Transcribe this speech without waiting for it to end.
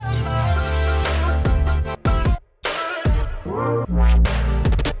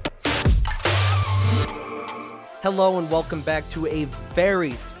Hello and welcome back to a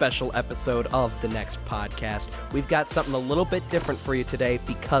very special episode of The Next Podcast. We've got something a little bit different for you today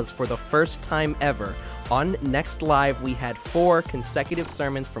because for the first time ever, on Next Live, we had 4 consecutive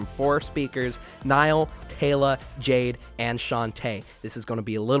sermons from 4 speakers, Niall, Tayla, Jade, and Chanti. This is going to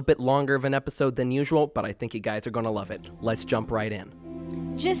be a little bit longer of an episode than usual, but I think you guys are going to love it. Let's jump right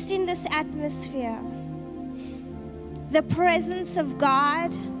in. Just in this atmosphere, the presence of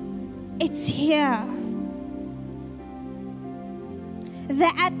God, it's here.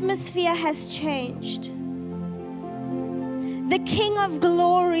 The atmosphere has changed. The King of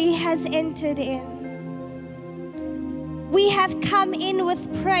Glory has entered in. We have come in with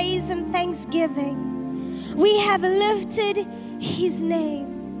praise and thanksgiving. We have lifted His name.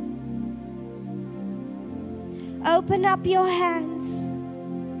 Open up your hands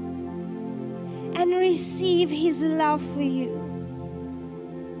and receive His love for you.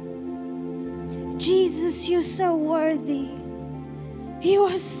 Jesus, you're so worthy. You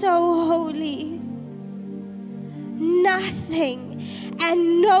are so holy. Nothing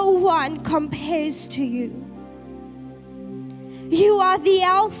and no one compares to you. You are the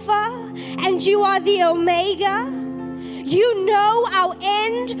Alpha and you are the Omega. You know our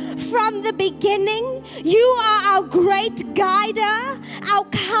end from the beginning. You are our great guider, our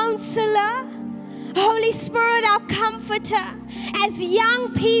counselor. Holy Spirit, our comforter. As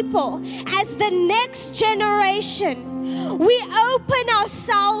young people, as the next generation, we open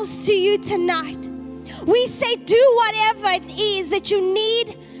ourselves to you tonight. We say, do whatever it is that you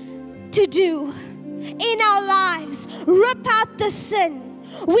need to do in our lives. Rip out the sin.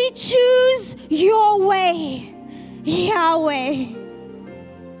 We choose your way, Yahweh.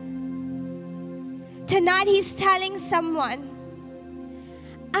 Tonight He's telling someone,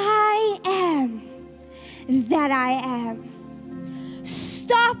 I am that I am.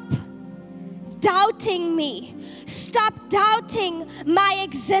 Stop doubting me. Stop doubting my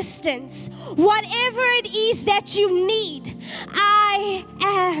existence. Whatever it is that you need, I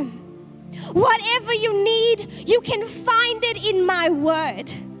am. Whatever you need, you can find it in my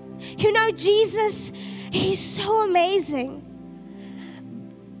word. You know, Jesus, He's so amazing.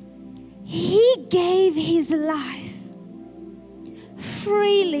 He gave His life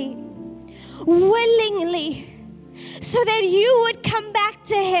freely, willingly, so that you would come back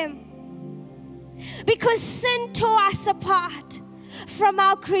to Him. Because sin tore us apart from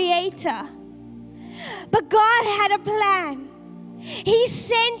our Creator. But God had a plan. He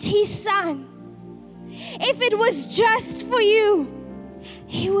sent His Son. If it was just for you,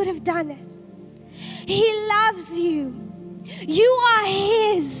 He would have done it. He loves you. You are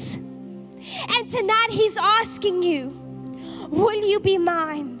His. And tonight He's asking you, will you be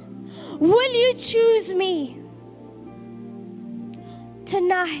mine? Will you choose me?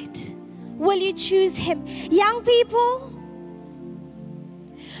 Tonight, will you choose Him? Young people,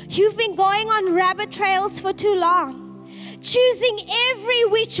 you've been going on rabbit trails for too long, choosing every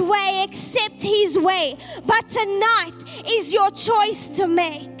which way except His way. But tonight is your choice to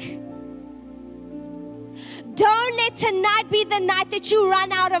make. Don't let tonight be the night that you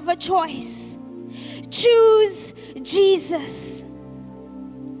run out of a choice. Choose Jesus.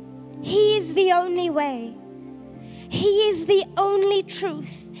 He is the only way. He is the only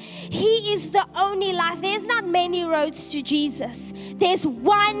truth. He is the only life. There's not many roads to Jesus. There's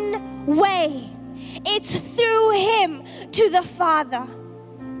one way. It's through Him to the Father.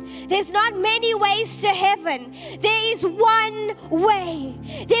 There's not many ways to heaven. There is one way.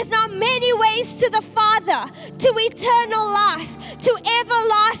 There's not many ways to the Father, to eternal life, to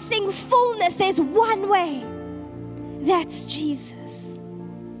everlasting fullness. There's one way. That's Jesus.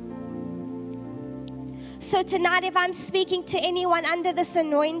 So tonight, if I'm speaking to anyone under this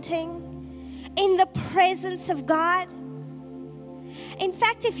anointing, in the presence of God, in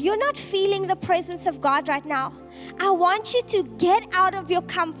fact, if you're not feeling the presence of God right now, I want you to get out of your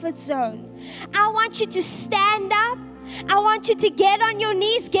comfort zone. I want you to stand up. I want you to get on your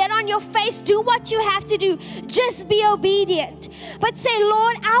knees, get on your face, do what you have to do. Just be obedient. But say,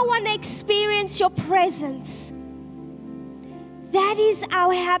 Lord, I want to experience your presence. That is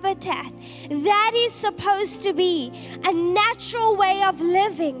our habitat. That is supposed to be a natural way of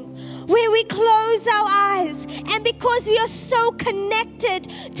living where we close our eyes. And because we are so connected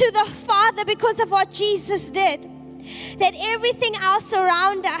to the Father because of what Jesus did, that everything else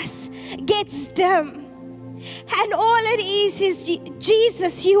around us gets dim. And all it is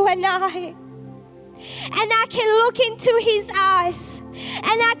Jesus, you and I. And I can look into His eyes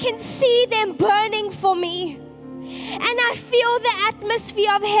and I can see them burning for me. And I feel the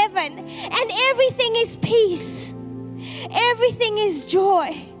atmosphere of heaven. And everything is peace. Everything is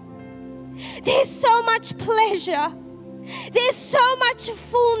joy. There's so much pleasure. There's so much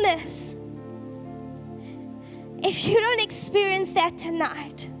fullness. If you don't experience that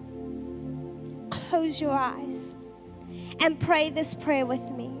tonight, close your eyes and pray this prayer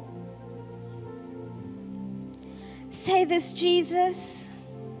with me. Say this: Jesus,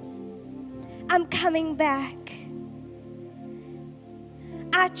 I'm coming back.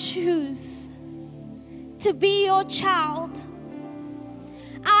 I choose to be your child.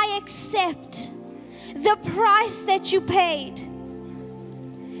 I accept the price that you paid.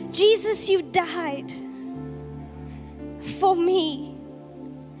 Jesus, you died for me.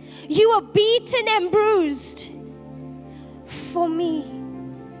 You were beaten and bruised for me.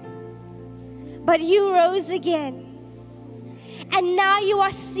 But you rose again. And now you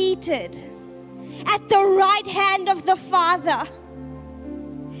are seated at the right hand of the Father.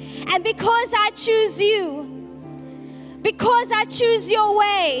 And because I choose you, because I choose your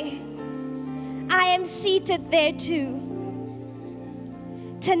way, I am seated there too.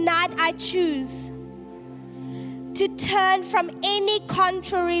 Tonight I choose to turn from any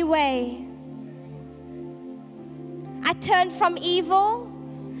contrary way. I turn from evil.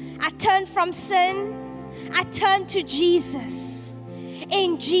 I turn from sin. I turn to Jesus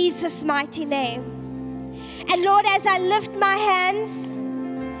in Jesus' mighty name. And Lord, as I lift my hands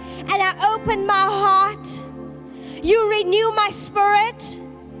and I open my heart, you renew my spirit.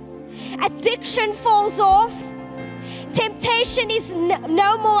 Addiction falls off. Temptation is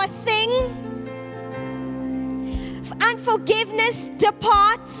no more a thing. Unforgiveness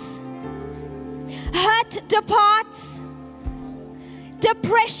departs. Hurt departs.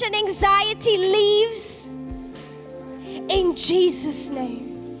 Depression, anxiety leaves. In Jesus'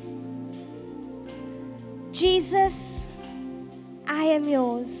 name. Jesus, I am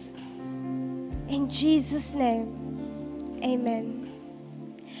yours. In Jesus' name, amen.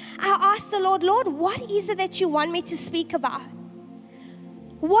 I asked the Lord, Lord, what is it that you want me to speak about?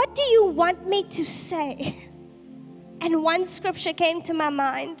 What do you want me to say? And one scripture came to my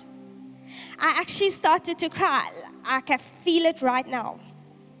mind. I actually started to cry. I can feel it right now.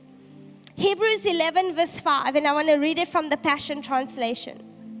 Hebrews 11 verse 5, and I want to read it from the Passion Translation.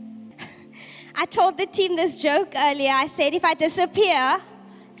 I told the team this joke earlier. I said, if I disappear,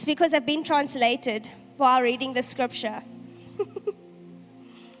 it's because I've been translated while reading the scripture.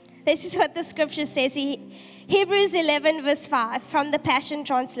 This is what the scripture says. Hebrews 11 verse 5 from the Passion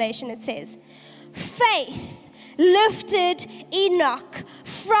Translation. It says, faith lifted Enoch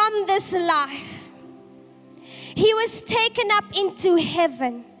from this life. He was taken up into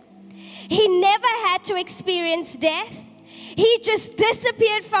heaven. He never had to experience death. He just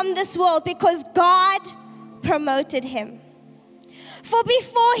disappeared from this world because God promoted him. For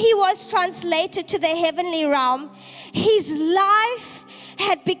before he was translated to the heavenly realm, his life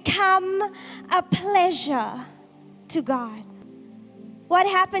had become a pleasure to God. What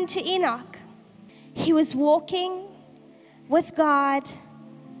happened to Enoch? He was walking with God,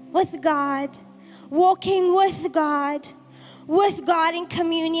 walking with God in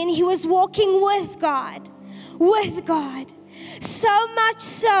communion. He was walking with God. So much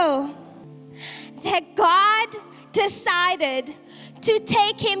so that God decided to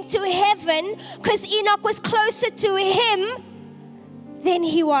take him to heaven because Enoch was closer to him than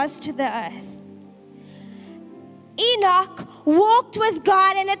he was to the earth. Enoch walked with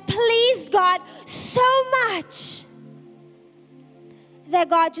God, and it pleased God so much that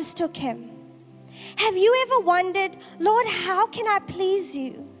God just took him. Have you ever wondered, Lord, how can I please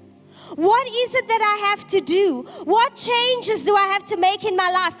you? What is it that I have to do? What changes do I have to make in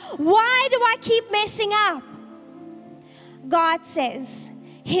my life? Why do I keep messing up? God says,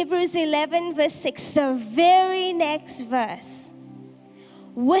 Hebrews 11 verse 6, the very next verse,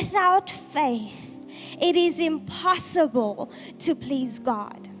 without faith, it is impossible to please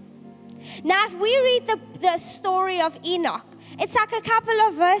God. Now, if we read the story of Enoch, it's like a couple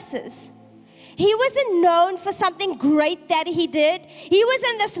of verses. He wasn't known for something great that he did. He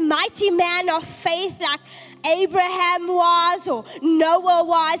wasn't this mighty man of faith like Abraham was or Noah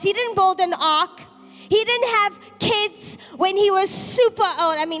was. He didn't build an ark. He didn't have kids when he was super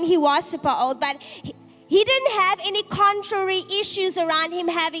old. I mean, he was super old, but he didn't have any contrary issues around him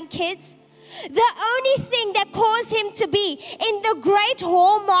having kids. The only thing that caused him to be in the great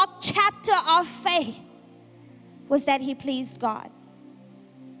hallmark chapter of faith was that he pleased God.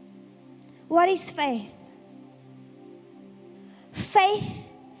 What is faith? Faith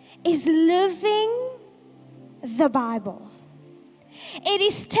is living the Bible. It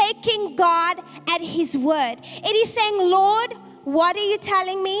is taking God at His word. It is saying, Lord, what are you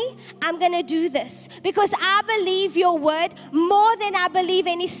telling me? I'm going to do this because I believe your word more than I believe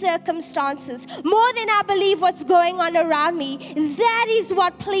any circumstances, more than I believe what's going on around me. That is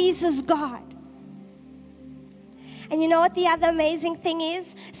what pleases God. And you know what the other amazing thing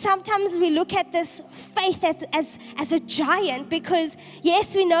is? Sometimes we look at this faith as a giant because,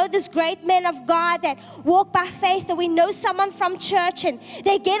 yes, we know this great men of God that walk by faith, or we know someone from church and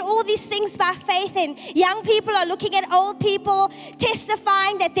they get all these things by faith, and young people are looking at old people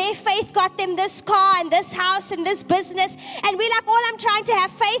testifying that their faith got them this car and this house and this business. And we're like, all I'm trying to have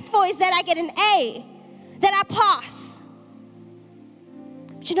faith for is that I get an A, that I pass.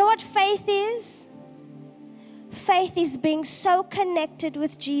 But you know what faith is? Faith is being so connected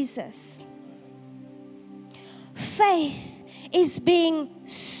with Jesus. Faith is being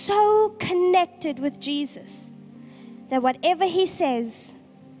so connected with Jesus that whatever He says,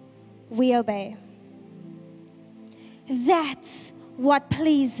 we obey. That's what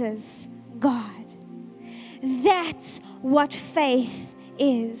pleases God. That's what faith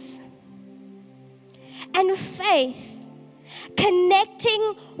is. And faith,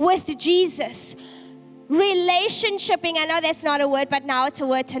 connecting with Jesus, relationshiping, I know that's not a word, but now it's a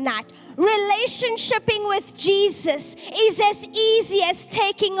word tonight. Relationshiping with Jesus is as easy as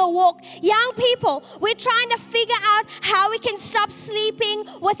taking a walk. Young people, we're trying to figure out how we can stop sleeping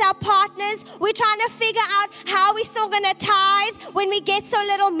with our partners. We're trying to figure out how we're still going to tithe when we get so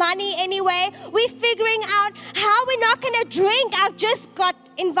little money anyway. We're figuring out how we're not going to drink. I've just got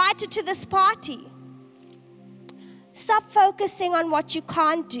invited to this party. Stop focusing on what you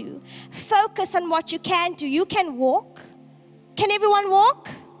can't do. Focus on what you can do. You can walk. Can everyone walk?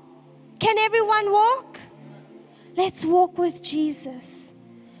 Can everyone walk? Let's walk with Jesus.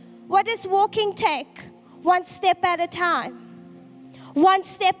 What does walking take? One step at a time. One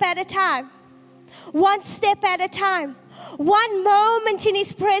step at a time. One step at a time. One moment in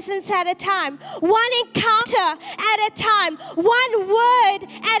His presence at a time. One encounter at a time. One word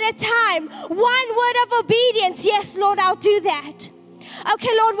at a time. One word of obedience. Yes, Lord, I'll do that.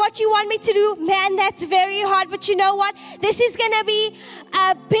 Okay, Lord, what you want me to do? Man, that's very hard. But you know what? This is going to be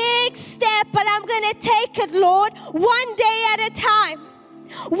a big step, but I'm going to take it, Lord, one day at a time.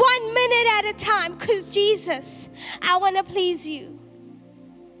 1 minute at a time. Because Jesus, I want to please you.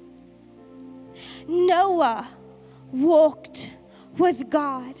 Noah walked with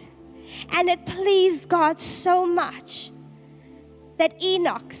God, and it pleased God so much that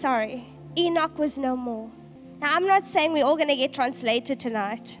Enoch was no more. Now, I'm not saying we're all going to get translated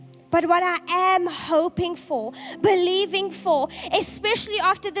tonight, but what I am hoping for, believing for, especially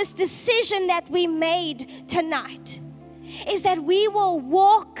after this decision that we made tonight, is that we will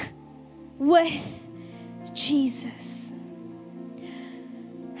walk with Jesus.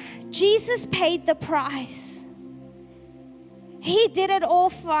 Jesus paid the price. He did it all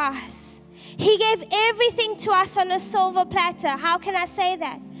for us. He gave everything to us on a silver platter. How can I say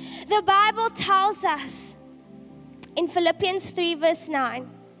that? The Bible tells us in Philippians 3 verse 9,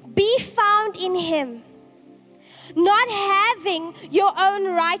 be found in Him, not having your own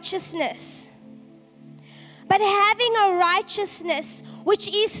righteousness, but having a righteousness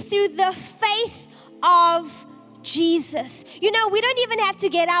which is through the faith of Jesus. You know, we don't even have to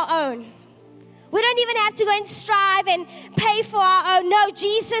get our own. We don't even have to go and strive and pay for our own. No,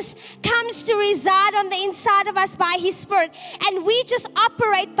 Jesus comes to reside on the inside of us by His Spirit. And we just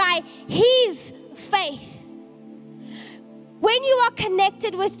operate by His faith. When you are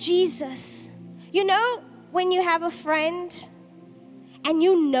connected with Jesus, you know when you have a friend and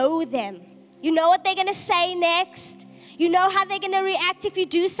you know them. You know what they're going to say next. You know how they're going to react if you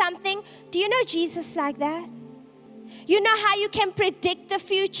do something. Do you know Jesus like that? You know how you can predict the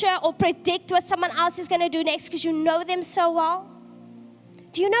future or predict what someone else is going to do next because you know them so well?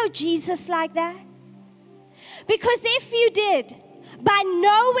 Do you know Jesus like that? Because if you did, by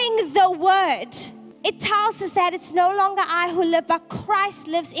knowing the Word, it tells us that it's no longer I who live, but Christ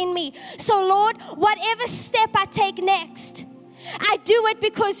lives in me. So Lord, whatever step I take next, I do it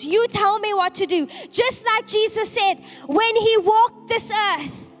because you tell me what to do. Just like Jesus said, when He walked this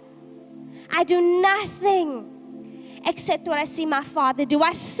earth, I do nothing except what I see my Father do.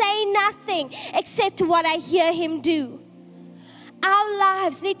 I say nothing except what I hear Him do. Our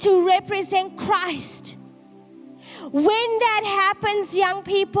lives need to represent Christ. When that happens, young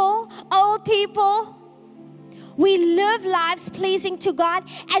people, old people, we live lives pleasing to God,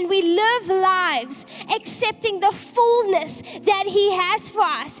 and we live lives accepting the fullness that He has for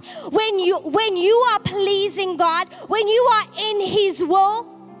us. When you are pleasing God, when you are in His will,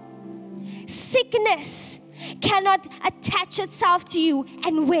 sickness cannot attach itself to you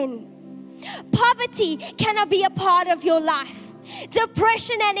and win. Poverty cannot be a part of your life.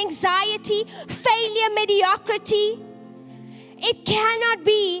 depression and anxiety, failure, mediocrity. It cannot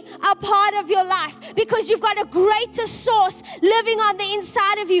be a part of your life because you've got a greater source living on the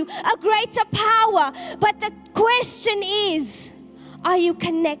inside of you, a greater power. But the question is, are you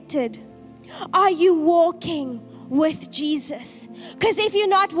connected? Are you walking with Jesus? Because if you're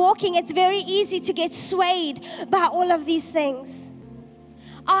not walking, it's very easy to get swayed by all of these things.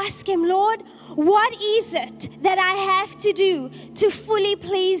 Ask Him, Lord, what is it that I have to do to fully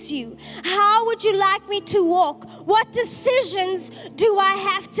please you? How would you like me to walk? What decisions do I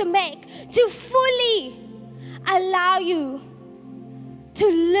have to make to fully allow you to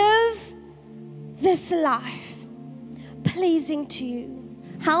live this life pleasing to you?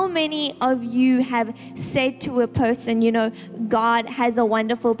 How many of you have said to a person, you know, God has a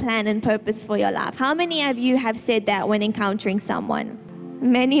wonderful plan and purpose for your life? How many of you have said that when encountering someone?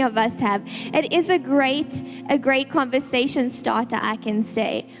 Many of us have. It is a great conversation starter, I can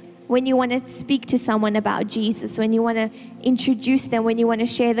say, when you want to speak to someone about Jesus, when you want to introduce them, when you want to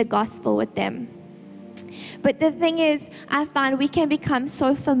share the gospel with them. But the thing is, I find we can become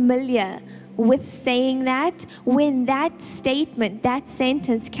so familiar with saying that when that statement, that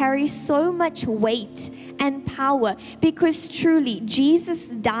sentence carries so much weight and power, because truly Jesus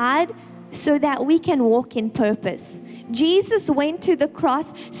died so that we can walk in purpose. Jesus went to the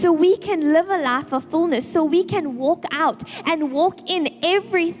cross so we can live a life of fullness, so we can walk out and walk in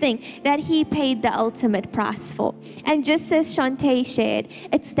everything that He paid the ultimate price for. And just as Chanti shared,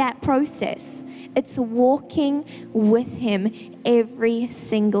 it's that process. It's walking with Him every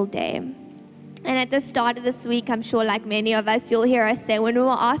single day. And at the start of this week, I'm sure like many of us, you'll hear us say, when we were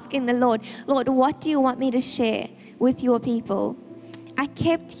asking the Lord, Lord, what do you want me to share with your people? I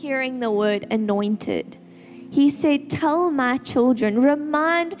kept hearing the word anointed. He said, tell my children,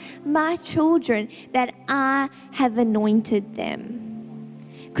 remind my children that I have anointed them.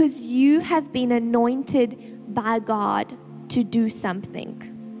 Because you have been anointed by God to do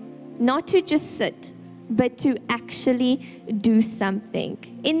something. Not to just sit, but to actually do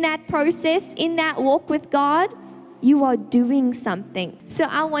something. In that process, in that walk with God, you are doing something. So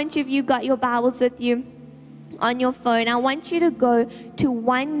I want you, if you've got your Bibles with you, on your phone, I want you to go to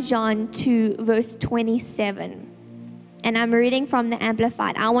 1 John 2 verse 27. And I'm reading from the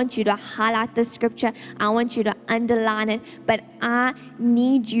Amplified. I want you to highlight the scripture. I want you to underline it. But I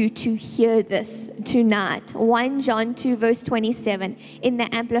need you to hear this tonight. 1 John 2 verse 27 in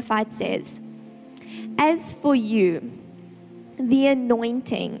the Amplified says, as for you, the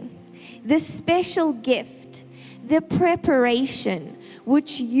anointing, the special gift, the preparation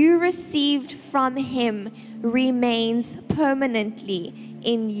which you received from Him remains permanently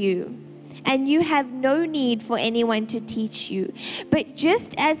in you. And you have no need for anyone to teach you. But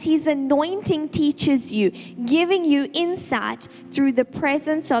just as His anointing teaches you, giving you insight through the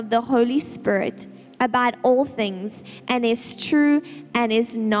presence of the Holy Spirit about all things, and is true and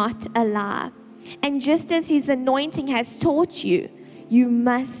is not a lie. And just as His anointing has taught you, you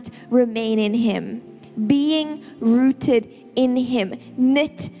must remain in Him, being rooted in Him,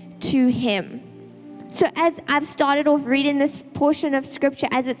 knit to Him. So as I've started off reading this portion of scripture,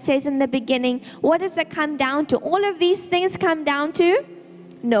 as it says in the beginning, what does it come down to? All of these things come down to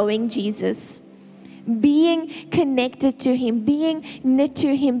knowing Jesus, being connected to Him, being knit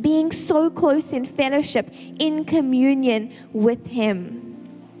to Him, being so close in fellowship, in communion with Him.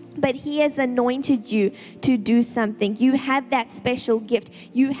 But He has anointed you to do something. You have that special gift.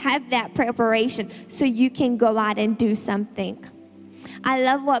 You have that preparation so you can go out and do something. I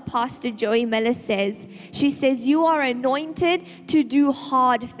love what Pastor Joey Miller says. She says, you are anointed to do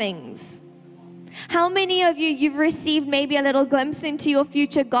hard things. How many of you, you've received maybe a little glimpse into your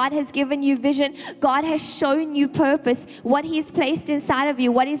future? God has given you vision. God has shown you purpose, what He's placed inside of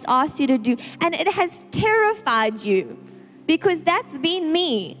you, what He's asked you to do. And it has terrified you. Because that's been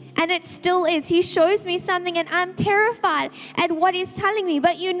me, and it still is. He shows me something, and I'm terrified at what He's telling me.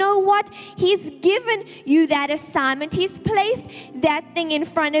 But you know what? He's given you that assignment. He's placed that thing in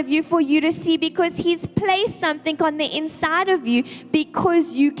front of you for you to see, because He's placed something on the inside of you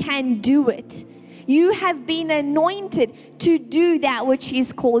because you can do it. You have been anointed to do that which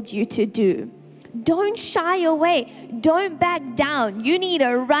He's called you to do. Don't shy away. Don't back down. You need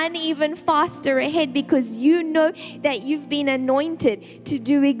to run even faster ahead, because you know that you've been anointed to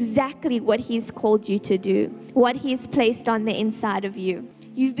do exactly what He's called you to do, what He's placed on the inside of you.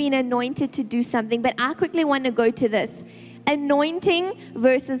 You've been anointed to do something. But I quickly want to go to this. Anointing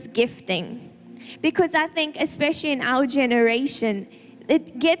versus gifting. Because I think, especially in our generation,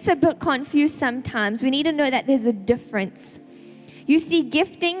 it gets a bit confused sometimes. We need to know that there's a difference. You see,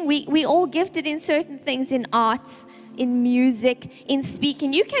 gifting, we all gifted in certain things, in arts, in music, in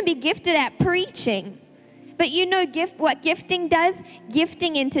speaking. You can be gifted at preaching. But you know what gifting does?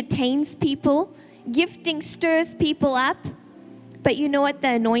 Gifting entertains people. Gifting stirs people up. But you know what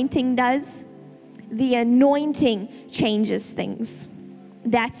the anointing does? The anointing changes things.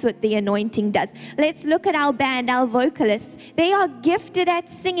 That's what the anointing does. Let's look at our band, our vocalists. They are gifted at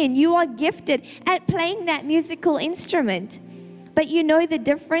singing. You are gifted at playing that musical instrument. But you know the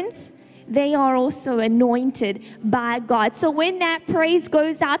difference? They are also anointed by God. So when that praise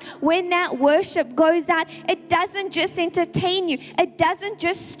goes out, when that worship goes out, it doesn't just entertain you. It doesn't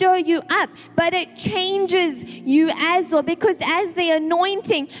just stir you up, but it changes you as well. Because as the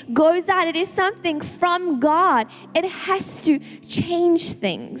anointing goes out, it is something from God. It has to change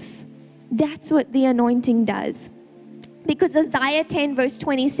things. That's what the anointing does. Because Isaiah 10 verse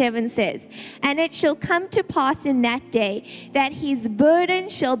 27 says, "And it shall come to pass in that day that his burden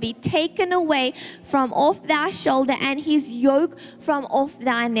shall be taken away from off thy shoulder, and his yoke from off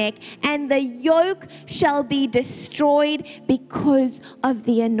thy neck. And the yoke shall be destroyed because of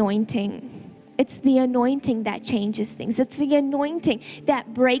the anointing." It's the anointing that changes things. It's the anointing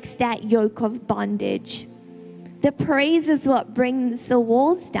that breaks that yoke of bondage. The praise is what brings the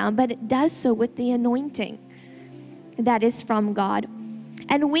walls down, but it does so with the anointing that is from God.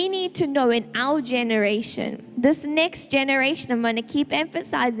 And we need to know in our generation, this next generation, I'm going to keep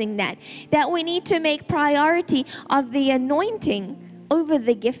emphasizing that we need to make priority of the anointing over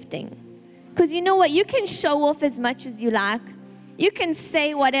the gifting. Because you know what? You can show off as much as you like. You can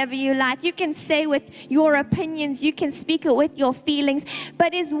say whatever you like. You can say with your opinions. You can speak it with your feelings.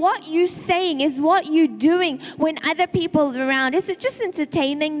 But is what you saying, is what you doing when other people are around, is it just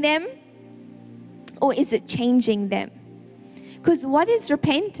entertaining them? Or is it changing them? Because what is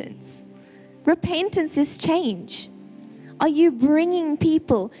repentance? Repentance is change. Are you bringing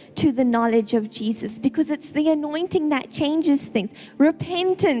people to the knowledge of Jesus? Because it's the anointing that changes things.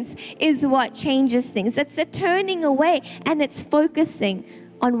 Repentance is what changes things. It's a turning away, and it's focusing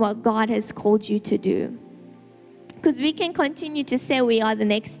on what God has called you to do. Because we can continue to say we are the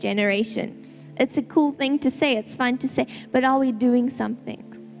next generation. It's a cool thing to say. It's fun to say. But are we doing something?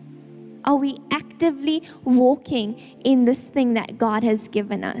 Are we actively walking in this thing that God has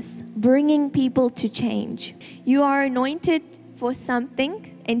given us, bringing people to change? You are anointed for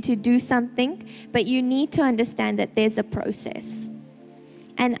something and to do something, but you need to understand that there's a process.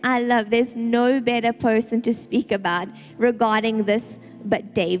 And there's no better person to speak about regarding this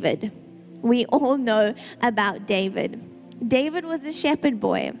but David. We all know about David. David was a shepherd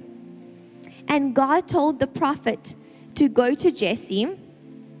boy. And God told the prophet to go to Jesse,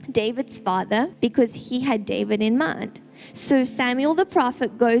 David's father, because he had David in mind. So Samuel the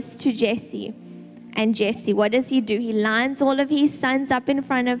prophet goes to Jesse. And Jesse, what does he do? He lines all of his sons up in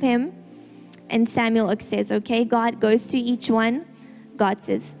front of him. And Samuel says, okay, God, goes to each one. God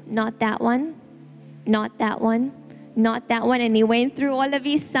says, not that one, not that one, not that one. And he went through all of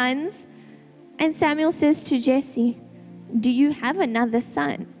his sons. And Samuel says to Jesse, do you have another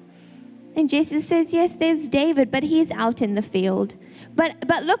son? And Jesse says, yes, there's David, but he's out in the field.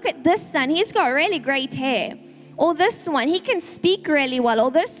 But look at this son. He's got really great hair. Or this one, he can speak really well. Or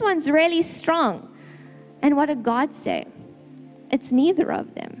this one's really strong. And what did God say? It's neither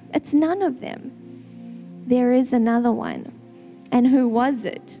of them. It's none of them. There is another one. And who was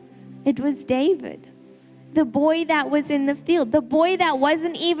it? It was David. The boy that was in the field. The boy that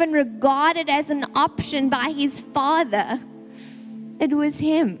wasn't even regarded as an option by his father. It was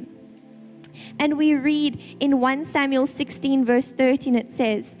him. And we read in 1 Samuel 16 verse 13, it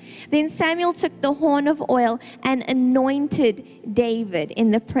says, then Samuel took the horn of oil and anointed David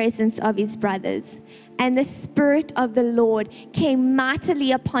in the presence of his brothers. And the Spirit of the Lord came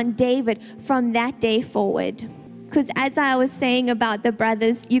mightily upon David from that day forward. Because as I was saying about the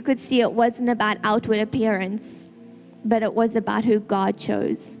brothers, you could see it wasn't about outward appearance, but it was about who God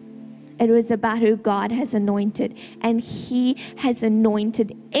chose. It was about who God has anointed. And He has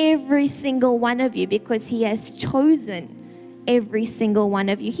anointed every single one of you because He has chosen every single one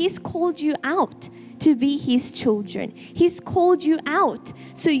of you. He's called you out to be His children. He's called you out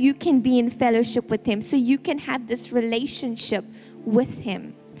so you can be in fellowship with Him, so you can have this relationship with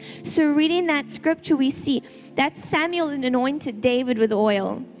Him. So reading that scripture, we see that Samuel anointed David with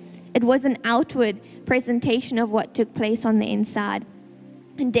oil. It was an outward presentation of what took place on the inside.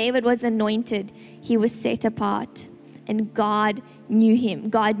 And David was anointed. He was set apart. And God knew him.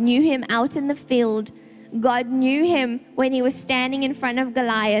 God knew him out in the field. God knew him when he was standing in front of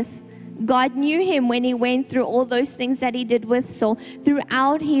Goliath. God knew him when he went through all those things that he did with Saul.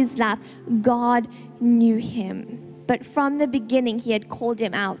 Throughout his life, God knew him. But from the beginning, He had called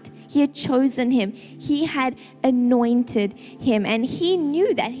him out. He had chosen him. He had anointed him. And he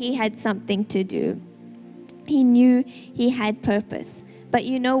knew that he had something to do. He knew he had purpose. But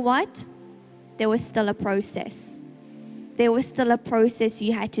you know what? There was still a process. There was still a process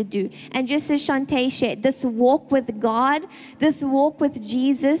you had to do. And just as Chanti shared, this walk with God, this walk with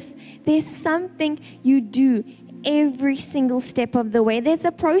Jesus, there's something you do every single step of the way. There's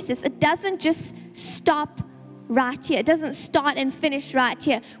a process. It doesn't just stop right here. It doesn't start and finish right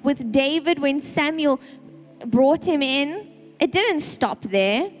here. With David, when Samuel brought him in, it didn't stop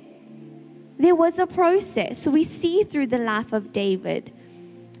there. There was a process. We see through the life of David.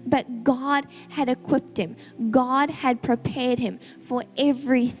 But God had equipped him. God had prepared him for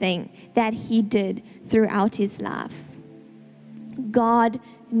everything that he did throughout his life. God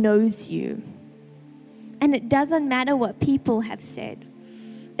knows you. And it doesn't matter what people have said.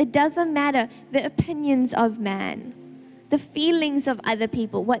 It doesn't matter the opinions of man, the feelings of other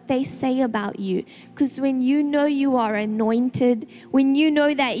people, what they say about you. Because when you know you are anointed, when you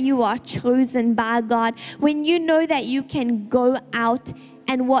know that you are chosen by God, when you know that you can go out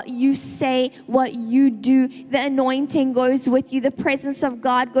and what you say, what you do, the anointing goes with you. The presence of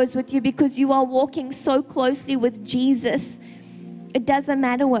God goes with you because you are walking so closely with Jesus. It doesn't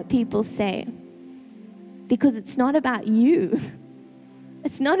matter what people say because it's not about you.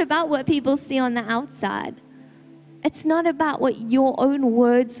 It's not about what people see on the outside. It's not about what your own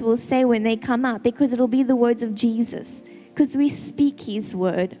words will say when they come out because it'll be the words of Jesus because we speak his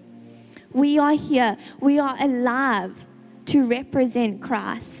word. We are here. We are alive to represent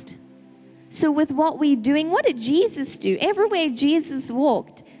Christ. So with what we're doing, what did Jesus do? Everywhere Jesus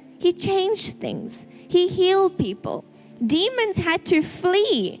walked, he changed things. He healed people. Demons had to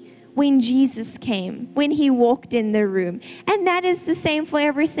flee when Jesus came, when he walked in the room. And that is the same for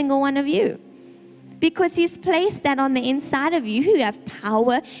every single one of you. Because he's placed that on the inside of you. You have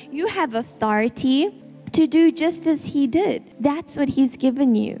power. You have authority to do just as he did. That's what he's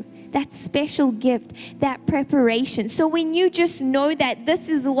given you. That special gift, that preparation. So when you just know that this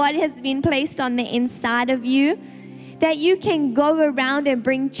is what has been placed on the inside of you, that you can go around and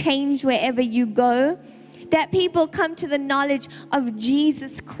bring change wherever you go, that people come to the knowledge of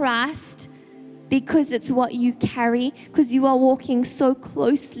Jesus Christ because it's what you carry, because you are walking so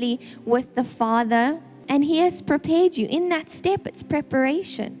closely with the Father, and he has prepared you. In that step, it's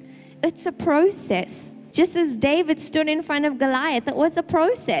preparation. It's a process. Just as David stood in front of Goliath, it was a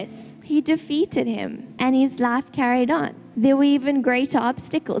process. He defeated him and his life carried on. There were even greater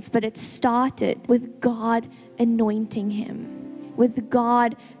obstacles, but it started with God anointing him, with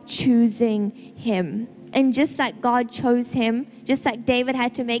God choosing him. And just like God chose him, just like David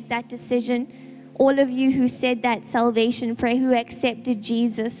had to make that decision, all of you who said that salvation prayer, who accepted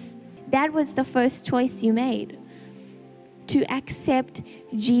Jesus, that was the first choice you made. To accept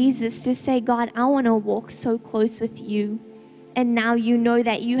Jesus, to say, God, I want to walk so close with you. And now you know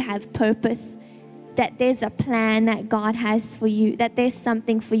that you have purpose, that there's a plan that God has for you, that there's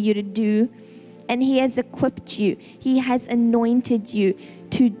something for you to do. And he has equipped you. He has anointed you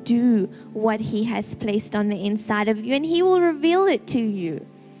to do what he has placed on the inside of you. And he will reveal it to you.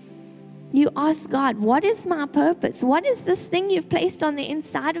 You ask God, what is my purpose? What is this thing you've placed on the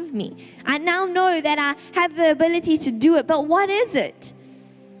inside of me? I now know that I have the ability to do it, but what is it?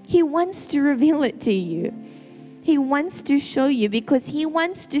 He wants to reveal it to you. He wants to show you because he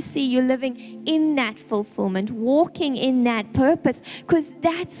wants to see you living in that fulfillment, walking in that purpose, because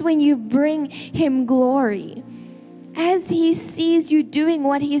that's when you bring him glory. As he sees you doing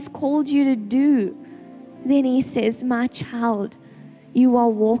what he's called you to do, then he says, my child, you are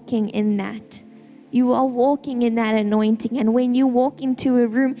walking in that. You are walking in that anointing. And when you walk into a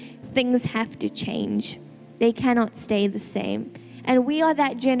room, things have to change. They cannot stay the same. And we are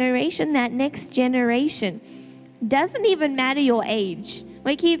that generation, that next generation. Doesn't even matter your age.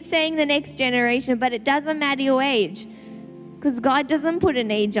 We keep saying the next generation, but it doesn't matter your age. Because God doesn't put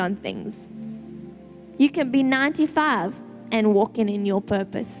an age on things. You can be 95 and walking in your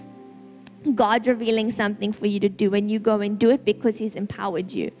purpose. God revealing something for you to do, and you go and do it because he's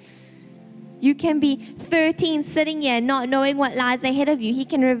empowered you. You can be 13 sitting here not knowing what lies ahead of you. He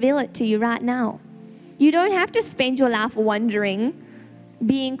can reveal it to you right now. You don't have to spend your life wondering,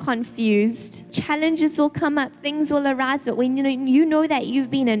 being confused. Challenges will come up, things will arise, but when you know that you've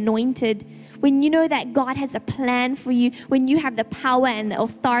been anointed, when you know that God has a plan for you, when you have the power and the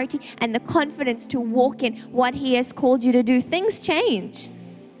authority and the confidence to walk in what he has called you to do, things change.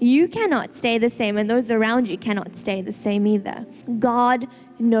 You cannot stay the same, and those around you cannot stay the same either. God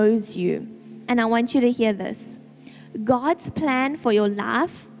knows you. And I want you to hear this. God's plan for your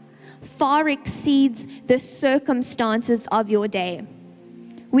life far exceeds the circumstances of your day.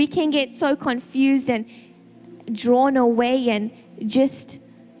 We can get so confused and drawn away and just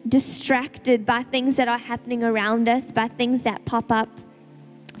distracted by things that are happening around us, by things that pop up,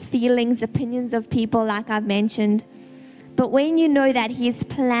 feelings, opinions of people, like I've mentioned. But when you know that His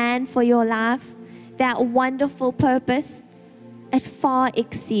plan for your life, that wonderful purpose, it far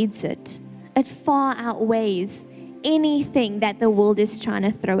exceeds it. It far outweighs anything that the world is trying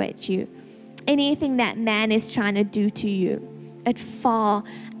to throw at you, anything that man is trying to do to you. It far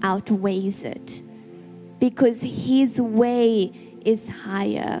outweighs it, because His way is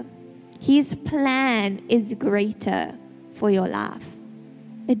higher. His plan is greater for your life.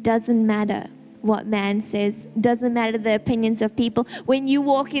 It doesn't matter what man says. It doesn't matter the opinions of people. When you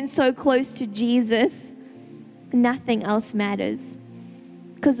walk in so close to Jesus, nothing else matters.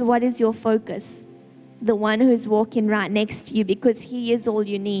 Because what is your focus? The one who's walking right next to you, because He is all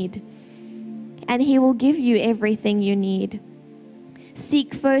you need. And He will give you everything you need.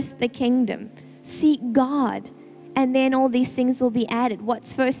 Seek first the kingdom. Seek God. And then all these things will be added.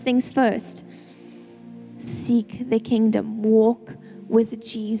 What's first things first? Seek the kingdom. Walk with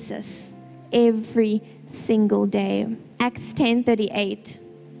Jesus every single day. Acts 10:38.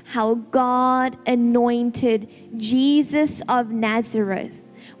 How God anointed Jesus of Nazareth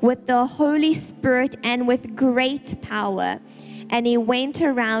with the Holy Spirit and with great power. And He went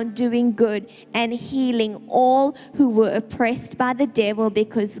around doing good and healing all who were oppressed by the devil,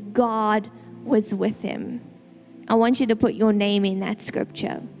 because God was with Him. I want you to put your name in that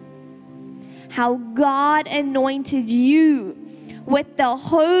scripture. How God anointed you with the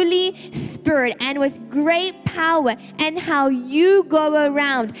Holy Spirit and with great power, and how you go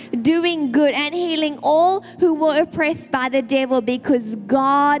around doing good and healing all who were oppressed by the devil, because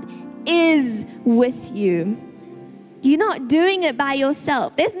God is with you. You're not doing it by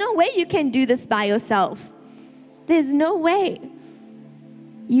yourself. There's no way you can do this by yourself. There's no way.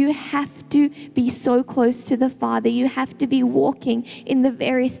 You have to be so close to the Father. You have to be walking in the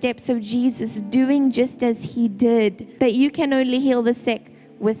very steps of Jesus, doing just as He did. But you can only heal the sick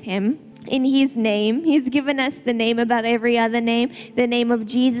with Him. In His name, He's given us the name above every other name, the name of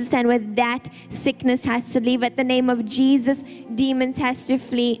Jesus. And with that, sickness has to leave. At the name of Jesus, demons has to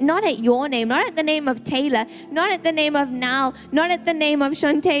flee. Not at your name, not at the name of Tayla, not at the name of Niall, not at the name of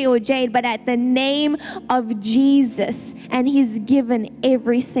Chanti or Jade, but at the name of Jesus. And He's given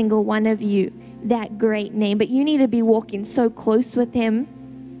every single one of you that great name. But you need to be walking so close with Him,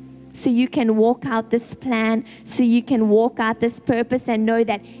 so you can walk out this plan, so you can walk out this purpose and know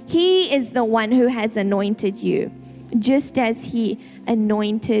that He is the one who has anointed you, just as He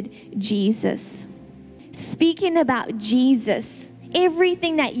anointed Jesus. Speaking about Jesus,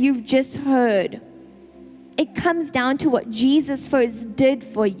 everything that you've just heard, it comes down to what Jesus first did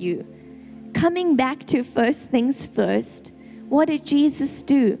for you. Coming back to first things first, what did Jesus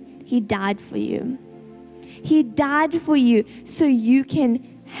do? He died for you. He died for you so you can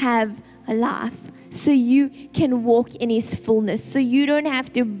have a life, so you can walk in His fullness, so you don't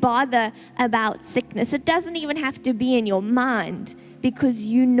have to bother about sickness. It doesn't even have to be in your mind, because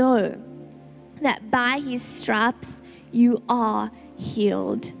you know that by His stripes you are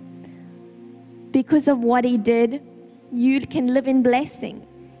healed. Because of what He did, you can live in blessing.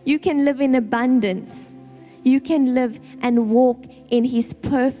 You can live in abundance. You can live and walk in His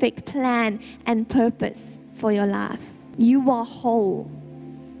perfect plan and purpose for your life. You are whole.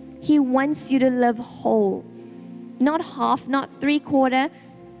 He wants you to live whole. Not half, not three-quarter,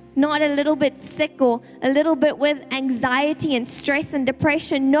 not a little bit sick or a little bit with anxiety and stress and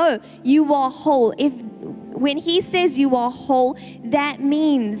depression. No, you are whole. When He says you are whole, that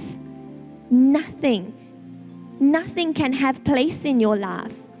means nothing can have place in your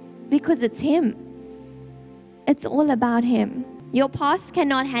life, because it's Him. It's all about Him. Your past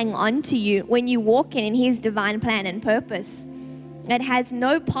cannot hang on to you when you walk in His divine plan and purpose. It has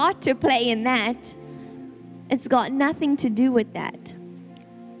no part to play in that. It's got nothing to do with that.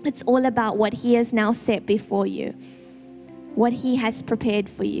 It's all about what He has now set before you, what He has prepared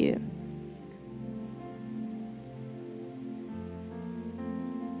for you.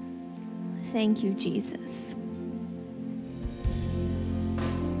 Thank you, Jesus.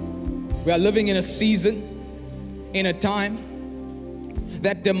 We are living in a season, in a time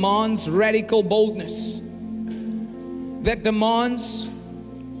that demands radical boldness, that demands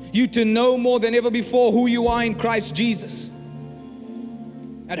you to know more than ever before who you are in Christ Jesus.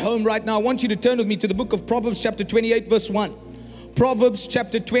 At home right now, I want you to turn with me to the book of Proverbs chapter 28 verse 1. Proverbs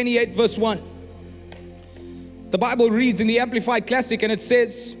chapter 28 verse 1. The Bible reads in the Amplified Classic, and it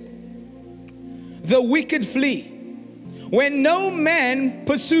says, "The wicked flee when no man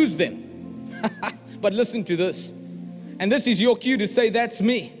pursues them." But listen to this. And this is your cue to say, that's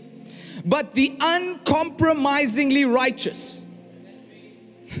me. But the uncompromisingly righteous.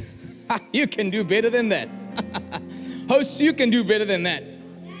 You can do better than that. Hosts, you can do better than that.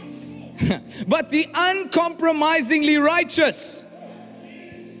 But the uncompromisingly righteous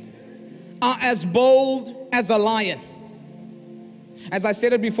are as bold as a lion. As I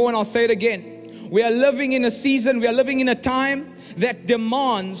said it before, and I'll say it again. We are living in a season, we are living in a time that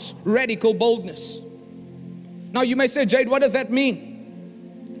demands radical boldness. Now you may say, Jade, what does that mean?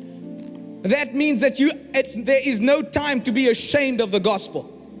 That means that there is no time to be ashamed of the gospel.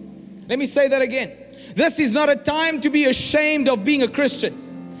 Let me say that again. This is not a time to be ashamed of being a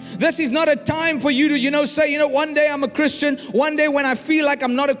Christian. This is not a time for you to, say, one day I'm a Christian. One day when I feel like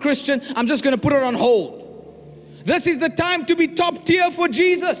I'm not a Christian, I'm just going to put it on hold. This is the time to be top tier for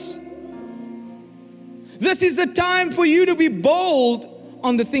Jesus. This is the time for you to be bold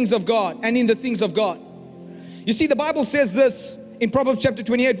on the things of God and in the things of God. You see, the Bible says this in Proverbs chapter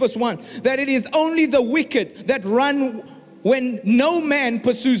 28 verse 1, that it is only the wicked that run when no man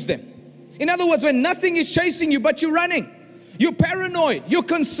pursues them. In other words, when nothing is chasing you but you're running. You're paranoid, you're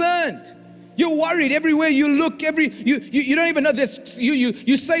concerned, you're worried everywhere you look, you don't even know this.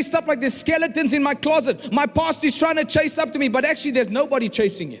 You say stuff like, there's skeletons in my closet. My past is trying to chase up to me, but actually there's nobody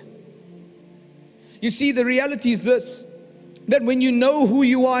chasing you. You see, the reality is this, that when you know who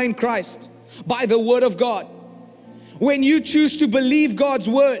you are in Christ by the word of God, when you choose to believe God's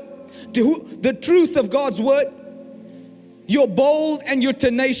word, the truth of God's word, you're bold and you're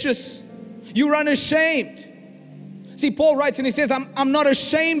tenacious. You're unashamed. See, Paul writes and he says, I'm not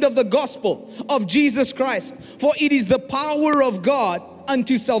ashamed of the gospel of Jesus Christ, for it is the power of God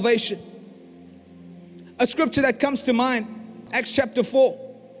unto salvation. A scripture that comes to mind, Acts chapter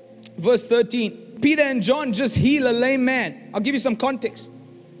 4, verse 13. Peter and John just heal a lame man. I'll give you some context.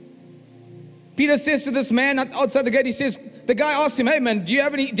 Peter says to this man outside the gate, he says, the guy asks him, hey man, do you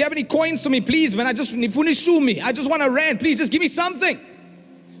have any coins for me, please, man? I just want a rand, please just give me something.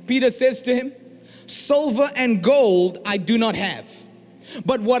 Peter says to him, silver and gold I do not have,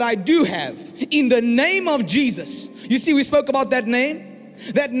 but what I do have, in the name of Jesus. You see, we spoke about that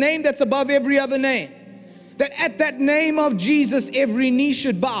name that's above every other name, that at that name of Jesus every knee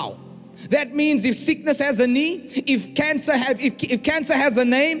should bow. That means if sickness has a knee, if cancer has a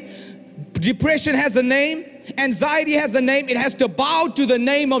name, depression has a name, anxiety has a name, it has to bow to the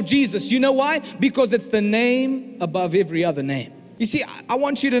name of Jesus. You know why? Because it's the name above every other name. You see, I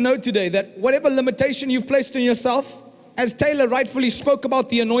want you to know today that whatever limitation you've placed on yourself, as Tayla rightfully spoke about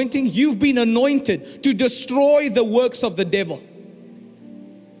the anointing, you've been anointed to destroy the works of the devil.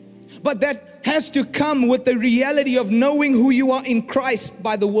 But that has to come with the reality of knowing who you are in Christ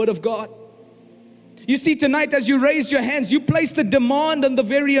by the word of God. You see, tonight as you raised your hands, you placed a demand on the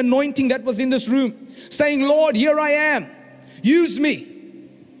very anointing that was in this room, saying, Lord, here I am, use me.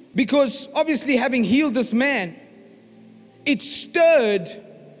 Because obviously having healed this man, it stirred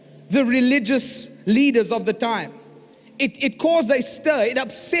the religious leaders of the time. It caused a stir. It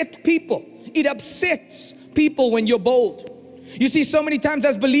upset people. It upsets people when you're bold. You see, so many times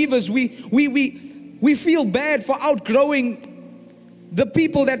as believers, we feel bad for outgrowing the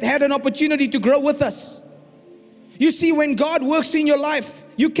people that had an opportunity to grow with us. You see, when God works in your life,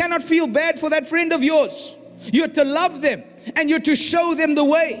 you cannot feel bad for that friend of yours. You're to love them and you're to show them the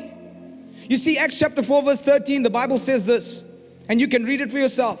way. You see, Acts chapter 4 verse 13, the Bible says this, and you can read it for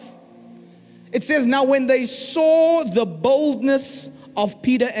yourself. It says, now when they saw the boldness of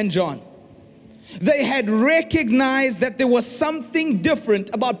Peter and John, they had recognized that there was something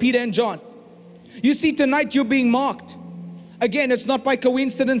different about Peter and John. You see, tonight you're being marked. Again, it's not by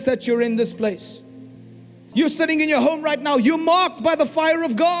coincidence that you're in this place. You're sitting in your home right now. You're marked by the fire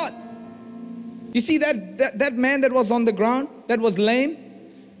of God. You see that man that was on the ground, that was lame,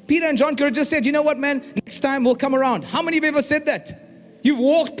 Peter and John could have just said, you know what, man, next time we'll come around. How many of you ever said that? You've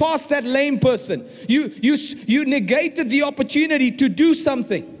walked past that lame person. You negated the opportunity to do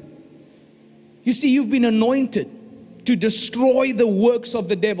something. You see, you've been anointed to destroy the works of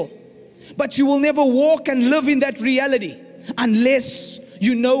the devil. But you will never walk and live in that reality unless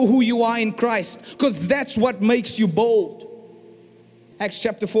you know who you are in Christ, because that's what makes you bold. Acts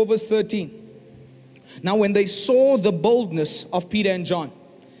chapter 4 verse 13. Now when they saw the boldness of Peter and John,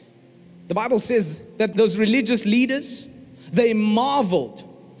 the Bible says that those religious leaders, they marveled.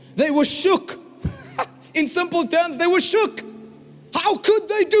 They were shook. In simple terms, they were shook. How could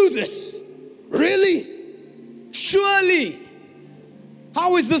they do this? Really? Surely.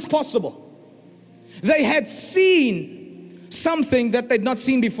 How is this possible? They had seen something that they'd not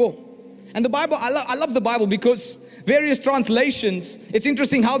seen before. And the Bible, I love the Bible because various translations, it's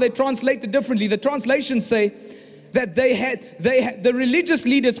interesting how they translate it differently. The translations say that the religious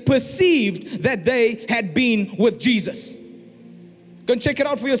leaders perceived that they had been with Jesus. Go and check it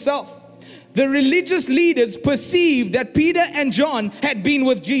out for yourself. The religious leaders perceived that Peter and John had been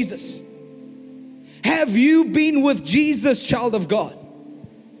with Jesus. Have you been with Jesus, child of God?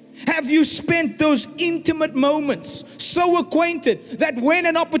 Have you spent those intimate moments so acquainted that when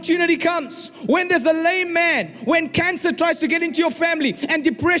an opportunity comes, when there's a lame man, when cancer tries to get into your family and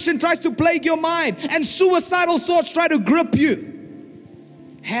depression tries to plague your mind and suicidal thoughts try to grip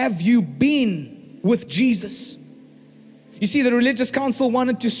you, have you been with Jesus? You see, the religious council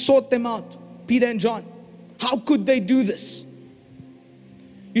wanted to sort them out, Peter and John. How could they do this?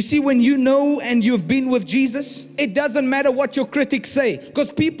 You see, when you know and you've been with Jesus, it doesn't matter what your critics say,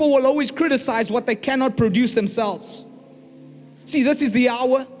 because people will always criticize what they cannot produce themselves. See, this is the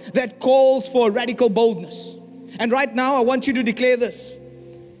hour that calls for radical boldness. And right now, I want you to declare this.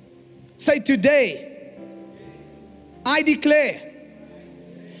 Say, today, I declare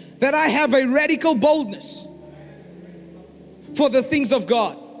that I have a radical boldness for the things of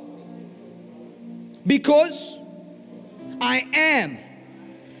God, because I am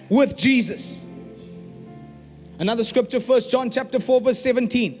with Jesus. Another scripture, 1 John chapter 4 verse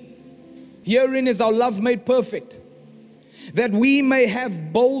 17. Herein is our love made perfect, that we may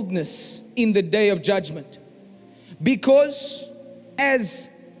have boldness in the day of judgment, because as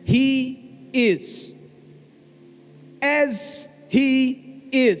He is,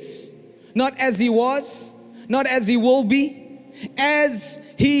 not as He was, not as He will be, as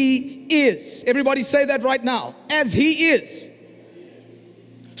He is. Everybody say that right now. As He is,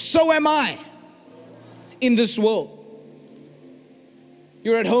 so am I in this world.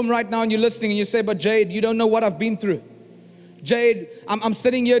 You're at home right now and you're listening and you say, but Jade, you don't know what I've been through. Jade, I'm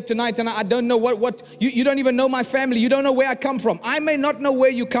sitting here tonight and I don't know what you don't even know my family. You don't know where I come from. I may not know where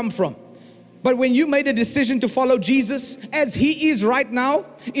you come from. But when you made a decision to follow Jesus as He is right now,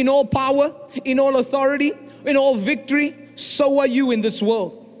 in all power, in all authority, in all victory, so are you in this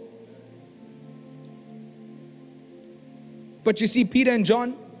world. But you see, Peter and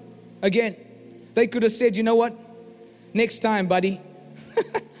John, again, they could have said, you know what? Next time, buddy.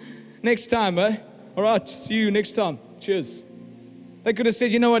 Next time, eh? All right, see you next time. Cheers. They could have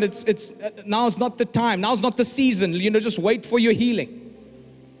said, you know what? It's now's not the time. Now's not the season. You know, just wait for your healing.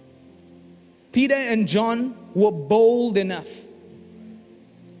 Peter and John were bold enough.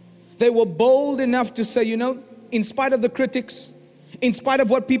 They were bold enough to say, you know, in spite of the critics, in spite of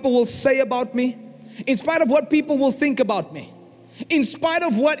what people will say about me, in spite of what people will think about me, in spite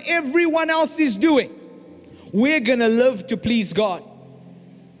of what everyone else is doing, we're gonna live to please God.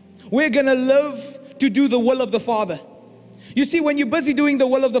 We're gonna live to do the will of the Father. You see, when you're busy doing the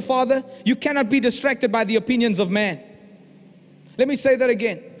will of the Father, you cannot be distracted by the opinions of man. Let me say that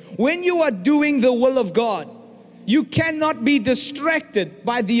again. When you are doing the will of God, you cannot be distracted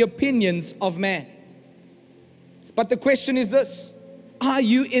by the opinions of man. But the question is this: are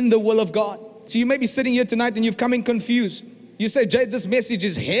you in the will of God? So you may be sitting here tonight and you've come in confused. You say, Jade, this message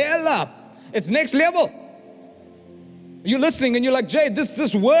is hell up. It's next level. You're listening and you're like, Jade,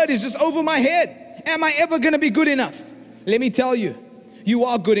 this word is just over my head. Am I ever going to be good enough? Let me tell you, you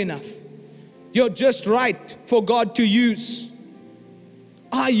are good enough. You're just right for God to use.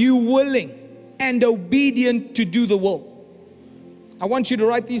 Are you willing and obedient to do the will? I want you to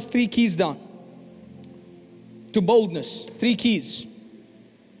write these 3 keys down to boldness. 3 keys.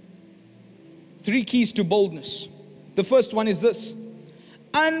 3 keys to boldness. The first one is this: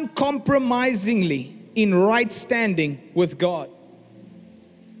 uncompromisingly in right standing with God.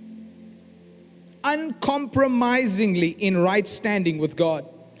 Uncompromisingly in right standing with God.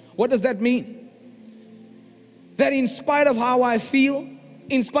 What does that mean? That in spite of how I feel,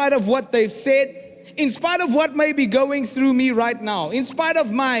 in spite of what they've said, in spite of what may be going through me right now, in spite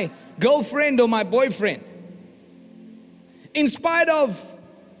of my girlfriend or my boyfriend, in spite of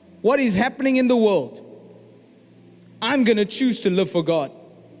what is happening in the world, I'm going to choose to live for God.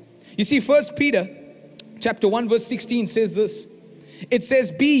 You see, 1 Peter chapter 1 verse 16 says this. It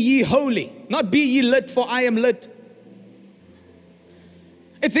says, be ye holy, not be ye lit, for I am lit.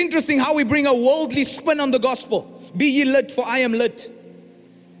 It's interesting how we bring a worldly spin on the gospel. Be ye lit, for I am lit.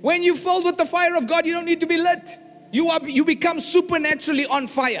 When you're filled with the fire of God, you don't need to be lit. You become supernaturally on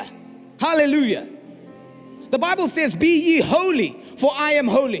fire. Hallelujah. The Bible says, be ye holy, for I am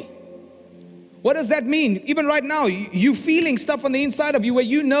holy. What does that mean? Even right now, you feeling stuff on the inside of you where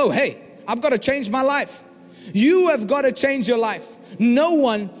you know, hey, I've got to change my life. You have got to change your life. No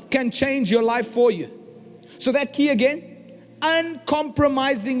one can change your life for you. So that key again,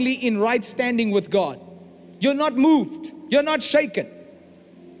 uncompromisingly in right standing with God. You're not moved. You're not shaken.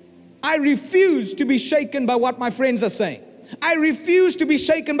 I refuse to be shaken by what my friends are saying. I refuse to be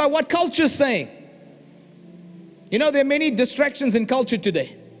shaken by what culture's saying. You know, there are many distractions in culture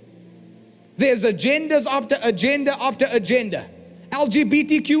today. There's agendas after agenda after agenda.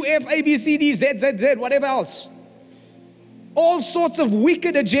 LGBTQF, ABCD, ZZZ, whatever else. All sorts of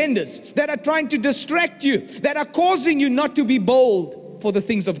wicked agendas that are trying to distract you, that are causing you not to be bold for the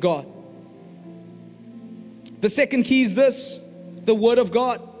things of God. The second key is this, the Word of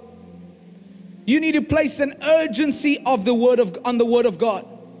God. You need to place an urgency of the on the Word of God.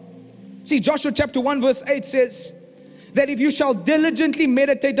 See, Joshua chapter 1 verse 8 says that if you shall diligently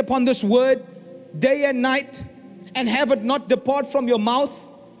meditate upon this Word day and night, and have it not depart from your mouth,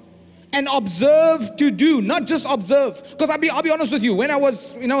 and observe to do, not just observe. Because I'll be honest with you, when I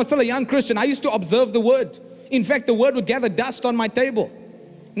was still a young Christian, I used to observe the Word. In fact, the Word would gather dust on my table.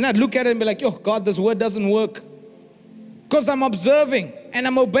 And I'd look at it and be like, oh God, this Word doesn't work. Because I'm observing and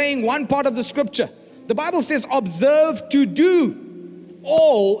I'm obeying one part of the Scripture. The Bible says, observe to do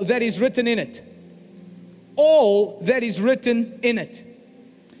all that is written in it. All that is written in it.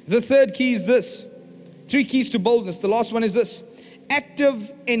 The third key is this. 3 keys to boldness. The last one is this.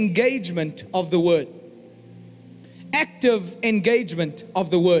 Active engagement of the Word. Active engagement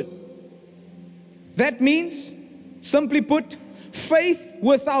of the Word. That means, simply put, faith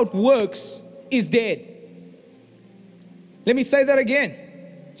without works is dead. Let me say that again.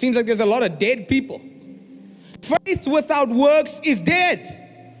 Seems like there's a lot of dead people. Faith without works is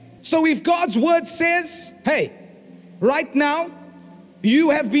dead. So if God's Word says, hey, right now, you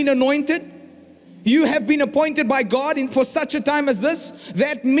have been anointed, you have been appointed by God for such a time as this,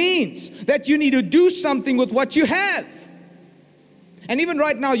 that means that you need to do something with what you have. And even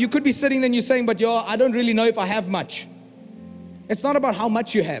right now, you could be sitting there and you're saying, but I don't really know if I have much. It's not about how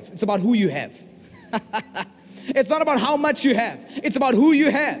much you have. It's about who you have. It's not about how much you have. It's about who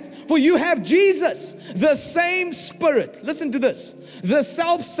you have. For you have Jesus, the same Spirit. Listen to this. The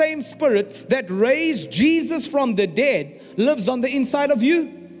self-same Spirit that raised Jesus from the dead lives on the inside of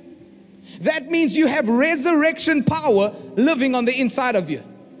you. That means you have resurrection power living on the inside of you.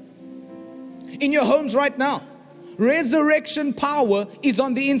 In your homes right now, resurrection power is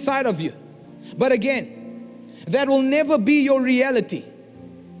on the inside of you. But again, that will never be your reality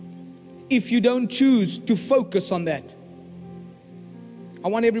if you don't choose to focus on that. I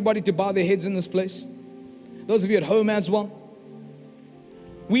want everybody to bow their heads in this place. Those of you at home as well.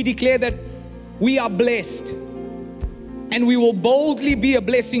 We declare that we are blessed. And we will boldly be a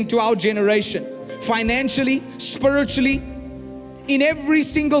blessing to our generation. Financially, spiritually, in every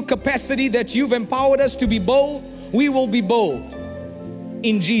single capacity that you've empowered us to be bold, we will be bold.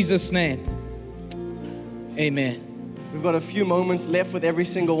 In Jesus' name. Amen. We've got a few moments left with every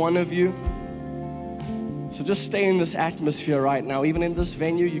single one of you. So just stay in this atmosphere right now. Even in this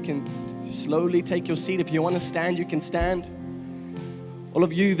venue, you can slowly take your seat. If you want to stand, you can stand. All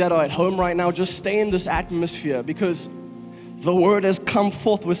of you that are at home right now, just stay in this atmosphere, because the Word has come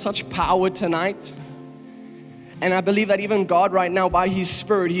forth with such power tonight. And I believe that even God right now, by His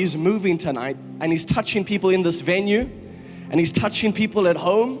Spirit, He's moving tonight. And He's touching people in this venue. And He's touching people at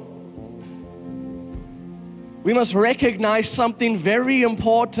home. We must recognize something very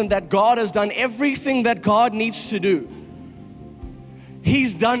important, that God has done everything that God needs to do.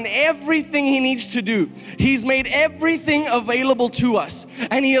 He's done everything He needs to do. He's made everything available to us.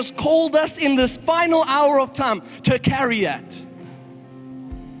 And He has called us in this final hour of time to carry it.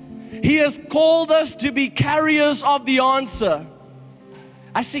 He has called us to be carriers of the answer.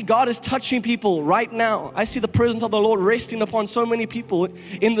 I see God is touching people right now. I see the presence of the Lord resting upon so many people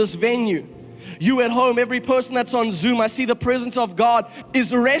in this venue. You at home, every person that's on Zoom, I see the presence of God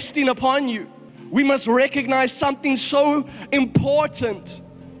is resting upon you. We must recognize something so important,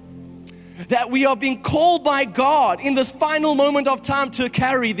 that we are being called by God in this final moment of time to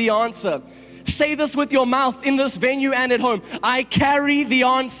carry the answer. Say this with your mouth in this venue and at home. I carry the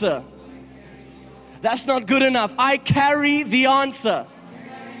answer. That's not good enough. I carry the answer.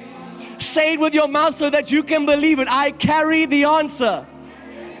 Say it with your mouth so that you can believe it. I carry the answer.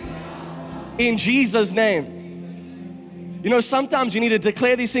 In Jesus' name. You know, sometimes you need to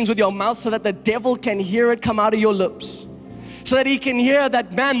declare these things with your mouth so that the devil can hear it come out of your lips. So that he can hear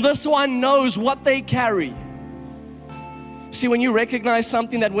that, man, this one knows what they carry. See, when you recognize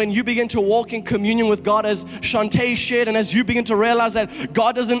something, that when you begin to walk in communion with God, as Chanti shared, and as you begin to realize that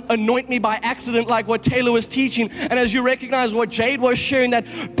God doesn't anoint me by accident like what Tayla was teaching, and as you recognize what Jade was sharing,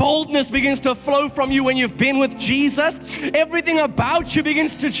 that boldness begins to flow from you when you've been with Jesus, everything about you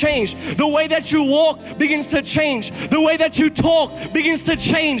begins to change. The way that you walk begins to change. The way that you talk begins to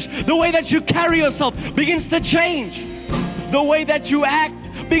change. The way that you carry yourself begins to change. The way that you act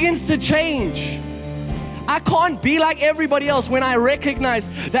begins to change. I can't be like everybody else when I recognize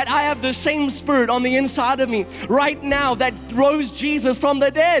that I have the same Spirit on the inside of me right now that rose Jesus from the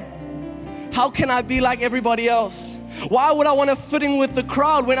dead. How can I be like everybody else? Why would I want to fit in with the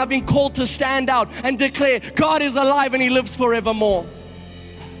crowd when I've been called to stand out and declare God is alive and He lives forevermore?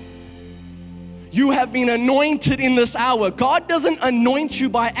 You have been anointed in this hour. God doesn't anoint you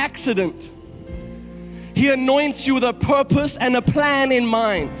by accident. He anoints you with a purpose and a plan in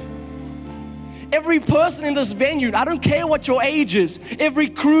mind. Every person in this venue, I don't care what your age is, every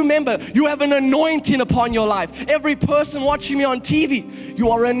crew member, you have an anointing upon your life. Every person watching me on TV,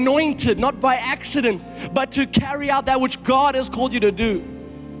 you are anointed, not by accident, but to carry out that which God has called you to do.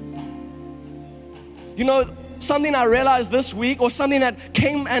 You know, something I realized this week, or something that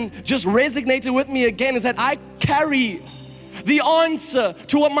came and just resonated with me again, is that I carry the answer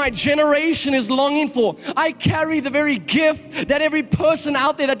to what my generation is longing for. I carry the very gift that every person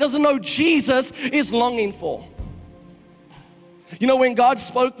out there that doesn't know Jesus is longing for. You know, when God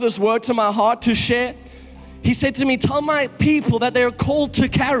spoke this word to my heart to share, He said to me, tell my people that they're called to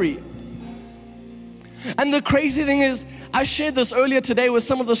carry. And the crazy thing is, I shared this earlier today with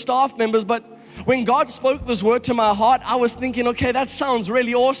some of the staff members, but when God spoke this word to my heart, I was thinking, okay, that sounds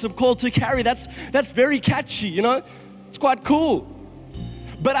really awesome, called to carry. That's very catchy, you know? It's quite cool.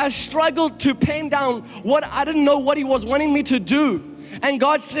 But I struggled to pen down I didn't know what He was wanting me to do. And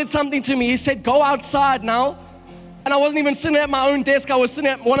God said something to me. He said, go outside now. And I wasn't even sitting at my own desk. I was sitting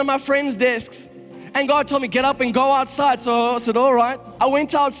at one of my friends' desks. And God told me, get up and go outside. So I said, all right. I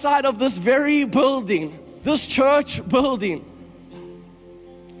went outside of this very building, this church building.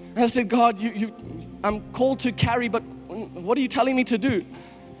 And I said, God, I'm called to carry, but what are you telling me to do?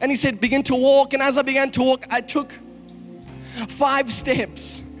 And He said, begin to walk. And as I began to walk, I took 5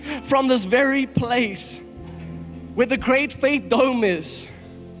 steps from this very place where the Great Faith Dome is.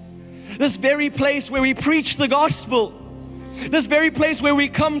 This very place where we preach the gospel. This very place where we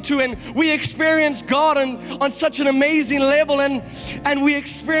come to and we experience God on such an amazing level, and we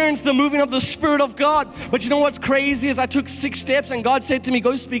experience the moving of the Spirit of God. But you know what's crazy is I took 6 steps and God said to me,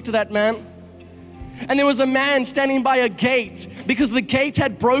 go speak to that man. And there was a man standing by a gate because the gate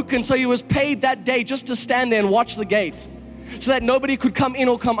had broken, so he was paid that day just to stand there and watch the gate so that nobody could come in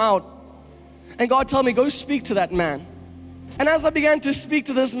or come out. And God told me, go speak to that man. And as I began to speak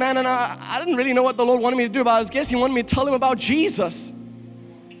to this man, and I didn't really know what the Lord wanted me to do, but I guess He wanted me to tell him about Jesus.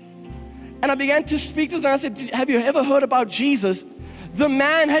 And I began to speak to this man. I said, have you ever heard about Jesus? The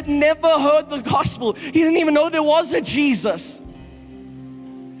man had never heard the gospel. He didn't even know there was a Jesus.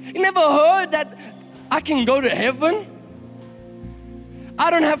 He never heard that I can go to heaven. I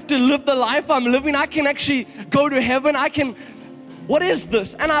don't have to live the life I'm living. I can actually go to heaven. What is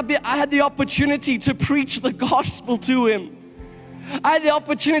this? And I had the opportunity to preach the gospel to him. I had the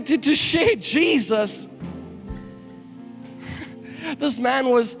opportunity to share Jesus. This man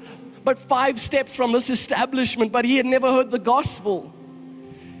was but 5 steps from this establishment, but he had never heard the gospel.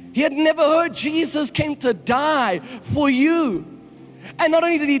 He had never heard Jesus came to die for you. And not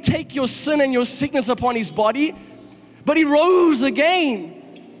only did He take your sin and your sickness upon His body, but He rose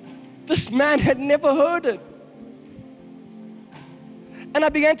again. This man had never heard it. And I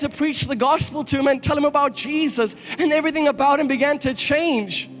began to preach the gospel to him and tell him about Jesus, and everything about him began to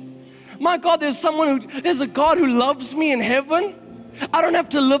change. My God, there's a God who loves me in heaven. I don't have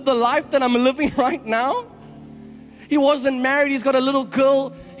to live the life that I'm living right now. He wasn't married. He's got a little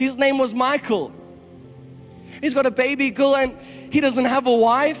girl. His name was Michael. He's got a baby girl and he doesn't have a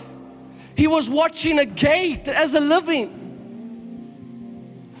wife. He was watching a gate as a living.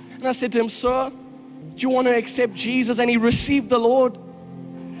 And I said to him, sir, do you want to accept Jesus? And he received the Lord.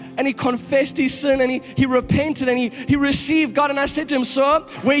 And he confessed his sin and he repented and he received God. And I said to him, sir,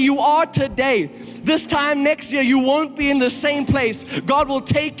 where you are today, this time next year, you won't be in the same place. God will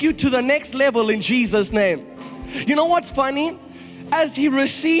take you to the next level in Jesus' name. You know what's funny? As he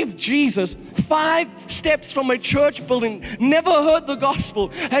received Jesus, 5 steps from a church building, never heard the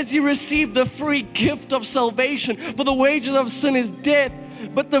gospel, as he received the free gift of salvation, for the wages of sin is death,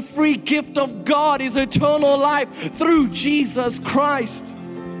 but the free gift of God is eternal life through Jesus Christ.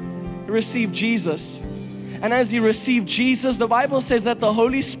 He received Jesus. And as he received Jesus, the Bible says that the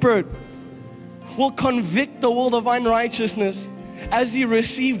Holy Spirit will convict the world of unrighteousness. As he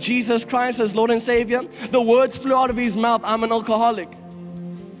received Jesus Christ as Lord and Savior, the words flew out of his mouth, I'm an alcoholic.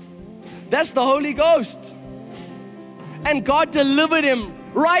 That's the Holy Ghost. And God delivered him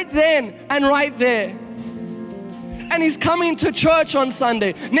right then and right there. And he's coming to church on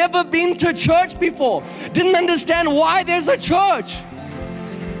Sunday. Never been to church before. Didn't understand why there's a church.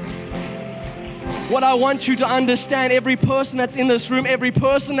 What I want you to understand, every person that's in this room, every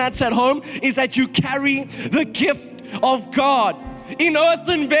person that's at home, is that you carry the gift of God. In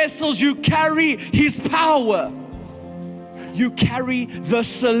earthen vessels, you carry His power. You carry the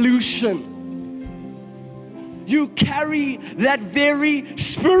solution. You carry that very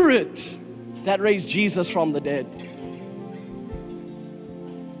Spirit that raised Jesus from the dead.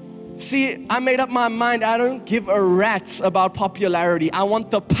 See, I made up my mind. I don't give a rat's about popularity. I want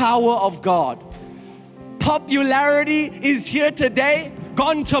the power of God. Popularity is here today,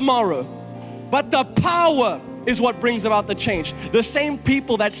 gone tomorrow. But the power is what brings about the change. The same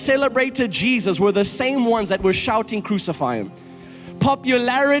people that celebrated Jesus were the same ones that were shouting, "Crucify Him."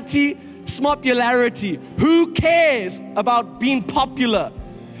 Popularity, smopularity. Who cares about being popular?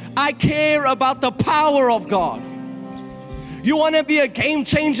 I care about the power of God. You want to be a game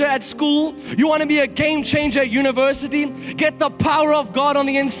changer at school? You want to be a game changer at university? Get the power of God on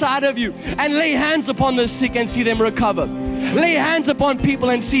the inside of you and lay hands upon the sick and see them recover. Lay hands upon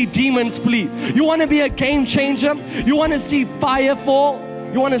people and see demons flee. You want to be a game changer? You want to see fire fall?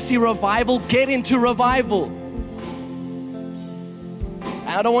 You want to see revival? Get into revival.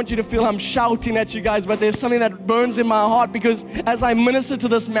 I don't want you to feel I'm shouting at you guys, but there's something that burns in my heart, because as I ministered to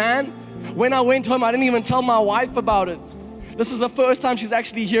this man, when I went home, I didn't even tell my wife about it. This is the first time she's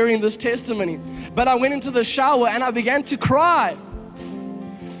actually hearing this testimony. But I went into the shower and I began to cry.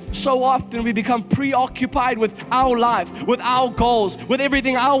 So often we become preoccupied with our life, with our goals, with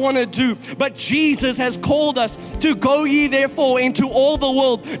everything I want to do. But Jesus has called us to go ye therefore into all the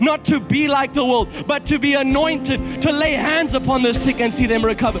world, not to be like the world, but to be anointed, to lay hands upon the sick and see them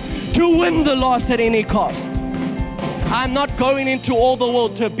recover, to win the lost at any cost. I'm not going into all the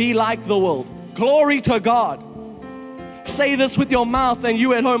world to be like the world. Glory to God. Say this with your mouth, and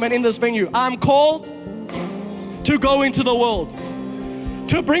you at home and in this venue. I'm called to go into the world,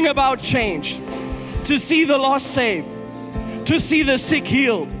 to bring about change, to see the lost saved, to see the sick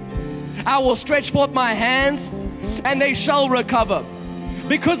healed. I will stretch forth my hands and they shall recover,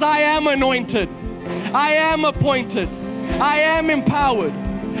 because I am anointed, I am appointed, I am empowered,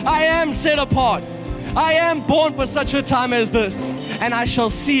 I am set apart, I am born for such a time as this, and I shall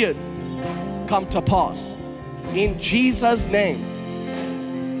see it come to pass. In Jesus' name,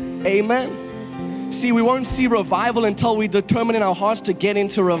 amen. See, we won't see revival until we determine in our hearts to get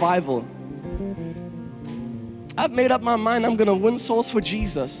into revival. I've made up my mind, I'm going to win souls for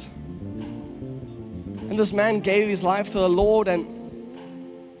Jesus. And this man gave his life to the Lord, and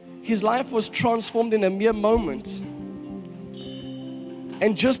his life was transformed in a mere moment.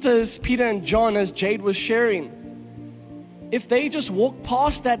 And just as Peter and John, as Jade was sharing, if they just walked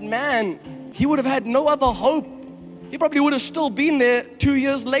past that man, he would have had no other hope. He probably would have still been there 2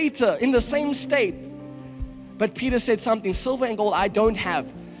 years later in the same state. But Peter said something, "Silver and gold I don't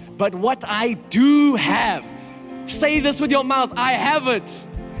have, but what I do have." Say this with your mouth, I have it.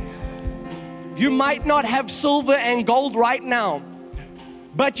 You might not have silver and gold right now,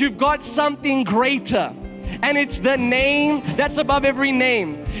 but you've got something greater. And it's the name that's above every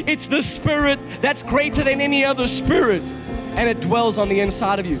name. It's the Spirit that's greater than any other spirit. And it dwells on the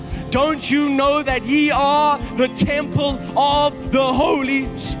inside of you. Don't you know that ye are the temple of the Holy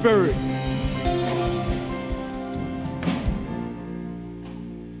Spirit?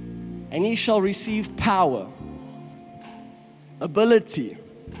 And ye shall receive power, ability,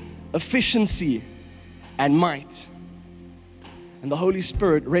 efficiency, and might. And the Holy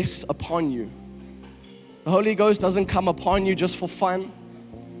Spirit rests upon you. The Holy Ghost doesn't come upon you just for fun,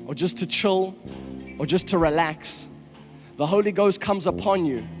 or just to chill, or just to relax. The Holy Ghost comes upon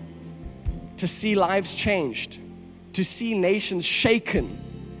you to see lives changed, to see nations shaken,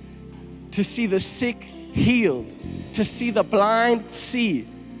 to see the sick healed, to see the blind see,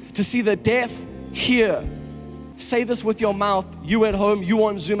 to see the deaf hear. Say this with your mouth, you at home, you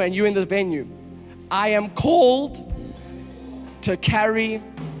on Zoom, and you in the venue. I am called to carry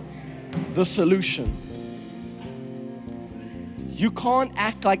the solution. You can't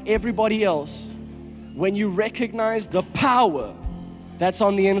act like everybody else when you recognize the power that's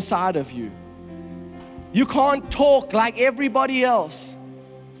on the inside of you. You can't talk like everybody else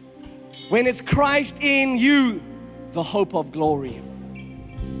when it's Christ in you, the hope of glory.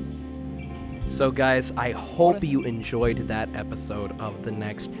 So guys, I hope you enjoyed that episode of The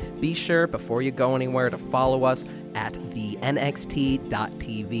Next. Be sure, before you go anywhere, to follow us at thenxt.tv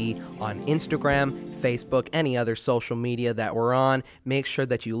on Instagram, Facebook, any other social media that we're on. Make sure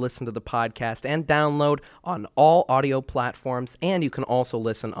that you listen to the podcast and download on all audio platforms, and you can also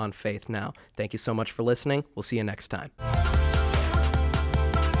listen on Faith Now. Thank you so much for listening. We'll see you next time.